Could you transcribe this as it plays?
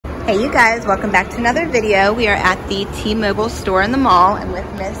Hey you guys, welcome back to another video. We are at the T-Mobile store in the mall and with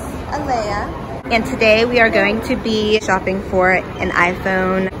Miss Alea. And today we are going to be shopping for an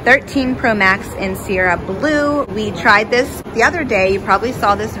iPhone 13 Pro Max in Sierra Blue. We tried this the other day. You probably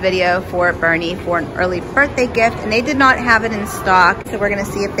saw this video for Bernie for an early birthday gift and they did not have it in stock. So we're gonna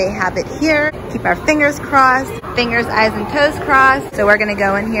see if they have it here. Keep our fingers crossed, fingers, eyes, and toes crossed. So we're gonna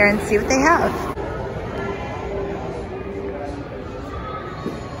go in here and see what they have.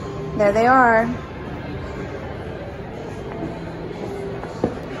 There they are.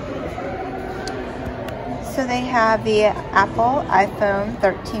 So they have the Apple iPhone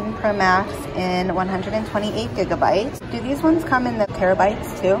 13 Pro Max in 128 gigabytes. Do these ones come in the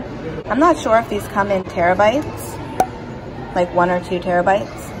terabytes too? I'm not sure if these come in terabytes, like 1 or 2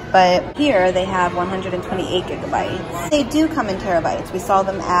 terabytes, but here they have 128 gigabytes. They do come in terabytes. We saw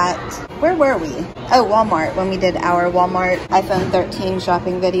them at, where were we? Oh, Walmart, when we did our Walmart iPhone 13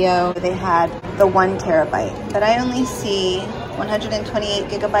 shopping video. They had the 1 terabyte, but I only see 128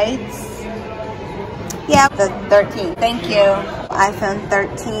 gigabytes. Yeah, the 13. Thank you. iPhone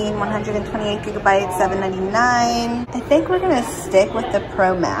 13, 128 gigabytes, $7.99. I think we're gonna stick with the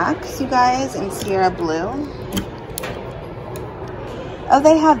Pro Max, you guys, in Sierra Blue. Oh,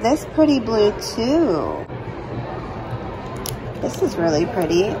 they have this pretty blue too. This is really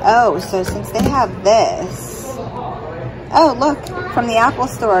pretty. Oh, so since they have this. Oh, look, from the Apple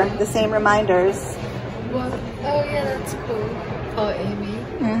store, the same reminders. What? Oh yeah, that's cool. Oh, Amy.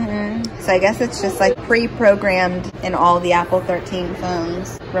 So I guess it's just like pre-programmed in all the Apple 13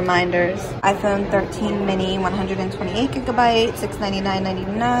 phones. Reminders. iPhone 13 mini, 128 gigabytes,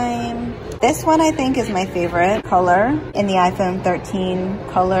 $699.99. This one I think is my favorite color in the iPhone 13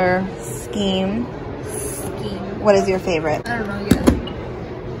 color scheme. What is your favorite? I don't know yet.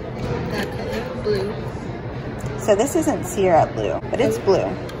 That color, blue. So this isn't Sierra Blue, but it's blue.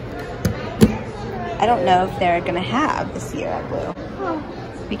 I don't know if they're gonna have the Sierra Blue. Oh.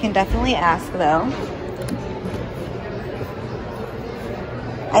 We can definitely ask though.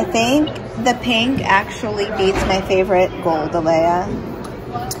 I think the pink actually beats my favorite gold, Alea.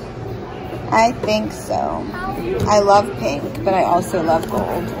 I think so. I love pink, but I also love gold.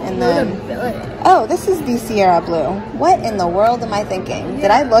 And then, oh, this is the Sierra Blue. What in the world am I thinking?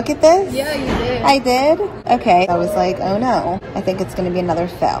 Did I look at this? Yeah, you did. I did? Okay. I was like, oh no. I think it's gonna be another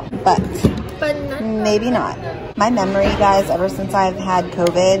fail, but maybe not. My memory, guys, ever since I've had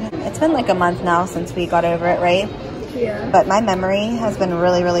COVID, it's been like a month now since we got over it, right? Yeah. But my memory has been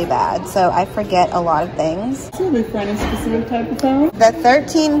really, really bad, so I forget a lot of things. So we for any specific type of phone? The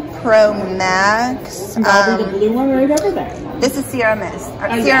 13 Pro Max. Probably the blue one right over there. This is Sierra Mist.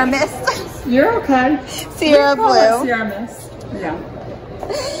 Sierra Mist. You're okay. Sierra Blue. Sierra Mist. Yeah.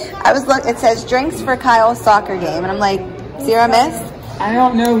 I was look. It says drinks for Kyle's soccer game, and I'm like, Sierra Mist. I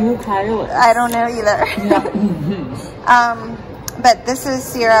don't know who Kyle is. I don't know either. Yeah. But this is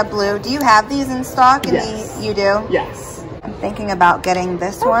Sierra Blue. Do you have these in stock? Yes. You do? Yes. I'm thinking about getting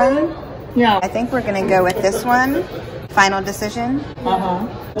this one. Yeah. I think we're gonna go with this one. Final decision. Uh-huh.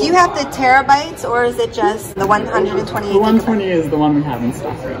 Do you have the terabytes or is it just the 128? The 120 is the one we have in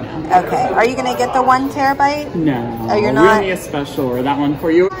stock right now. Okay. Are you gonna get the 1 terabyte? No. Oh, you're not? We need a special order that one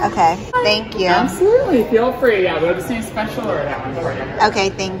for you. Okay. Thank you. Absolutely. Feel free. Yeah, we'll just need a special order that one for you. Okay,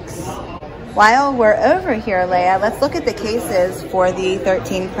 thanks. While we're over here, Leia, let's look at the cases for the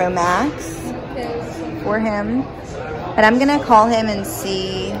 13 Pro Max for him. But I'm gonna call him and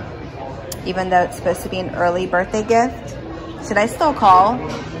see, even though it's supposed to be an early birthday gift. Should I still call?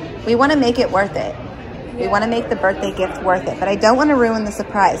 We wanna make it worth it. We wanna make the birthday gift worth it, but I don't wanna ruin the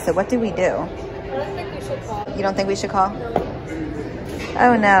surprise, so what do we do? I don't think we should call. You don't think we should call? No.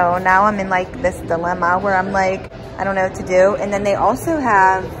 Oh no, now I'm in like this dilemma where I'm like, I don't know what to do. And then they also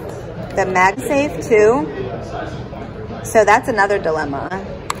have the MagSafe too. So that's another dilemma.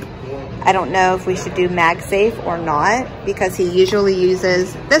 I don't know if we should do MagSafe or not because he usually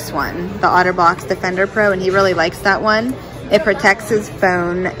uses this one, the OtterBox Defender Pro, and he really likes that one. It protects his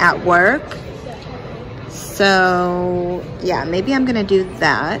phone at work. So yeah, maybe I'm gonna do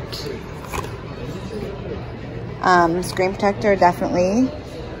that. Screen protector, definitely.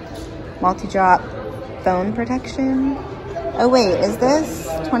 Multi-drop phone protection. Oh wait, is this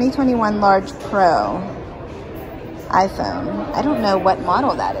 2021 Large Pro iPhone? I don't know what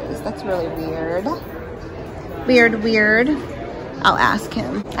model that is. That's really weird. Weird. I'll ask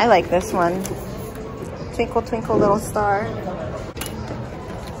him. I like this one. Twinkle, twinkle, little star.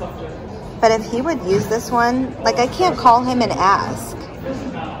 But if he would use this one, like I can't call him and ask.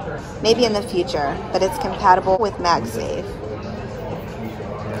 Maybe in the future, but it's compatible with MagSafe.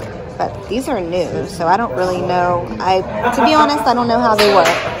 But these are new, so I don't really know. To be honest, I don't know how they work.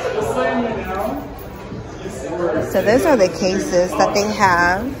 So those are the cases that they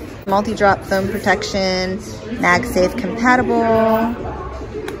have. Multi-drop foam protection, MagSafe compatible.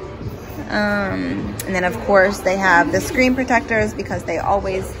 And then of course they have the screen protectors because they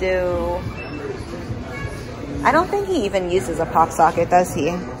always do. I don't think he even uses a pop socket, does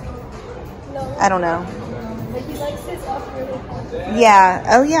he? No. I don't know. But he likes his up really hard. Yeah,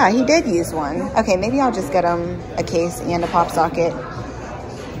 oh yeah, he did use one. Okay, maybe I'll just get him a case and a pop socket.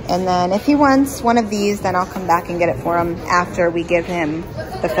 And then if he wants one of these, then I'll come back and get it for him after we give him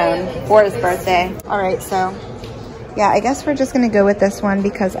the phone for his birthday. All right, so yeah, I guess we're just gonna go with this one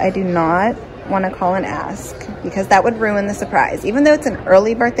because I do not want to call and ask because that would ruin the surprise. Even though it's an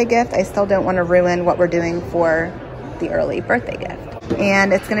early birthday gift, I still don't want to ruin what we're doing for the early birthday gift.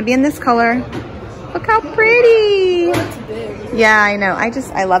 And it's gonna be in this color. Look how pretty. It's big. Yeah, I know.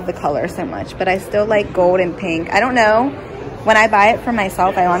 I love the color so much, but I still like gold and pink. I don't know. When I buy it for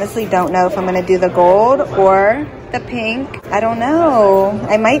myself, I honestly don't know if I'm gonna do the gold or the pink. I don't know.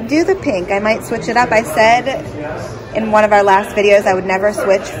 I might do the pink. I might switch it up. I said in one of our last videos I would never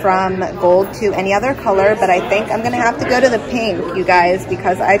switch from gold to any other color, but I think I'm gonna have to go to the pink, you guys,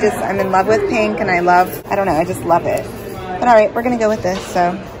 because I'm in love with pink and I don't know, I just love it. But all right, we're gonna go with this.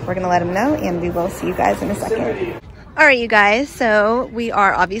 So we're gonna let him know and we will see you guys in a second. All right, you guys, so we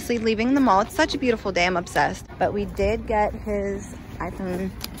are obviously leaving the mall. It's such a beautiful day, I'm obsessed. But we did get his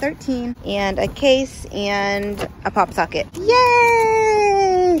iPhone 13 and a case and a pop socket.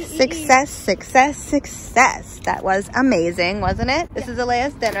 Yay! Success, success, success. That was amazing, wasn't it? This is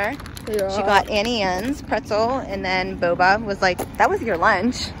Alaya's dinner. Yeah. She got Annie Ann's pretzel and then Boba was like, that was your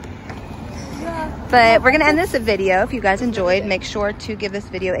lunch. But we're gonna end this video. If you guys enjoyed, make sure to give this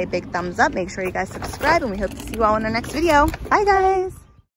video a big thumbs up. Make sure you guys subscribe and we hope to see you all in the next video. Bye guys.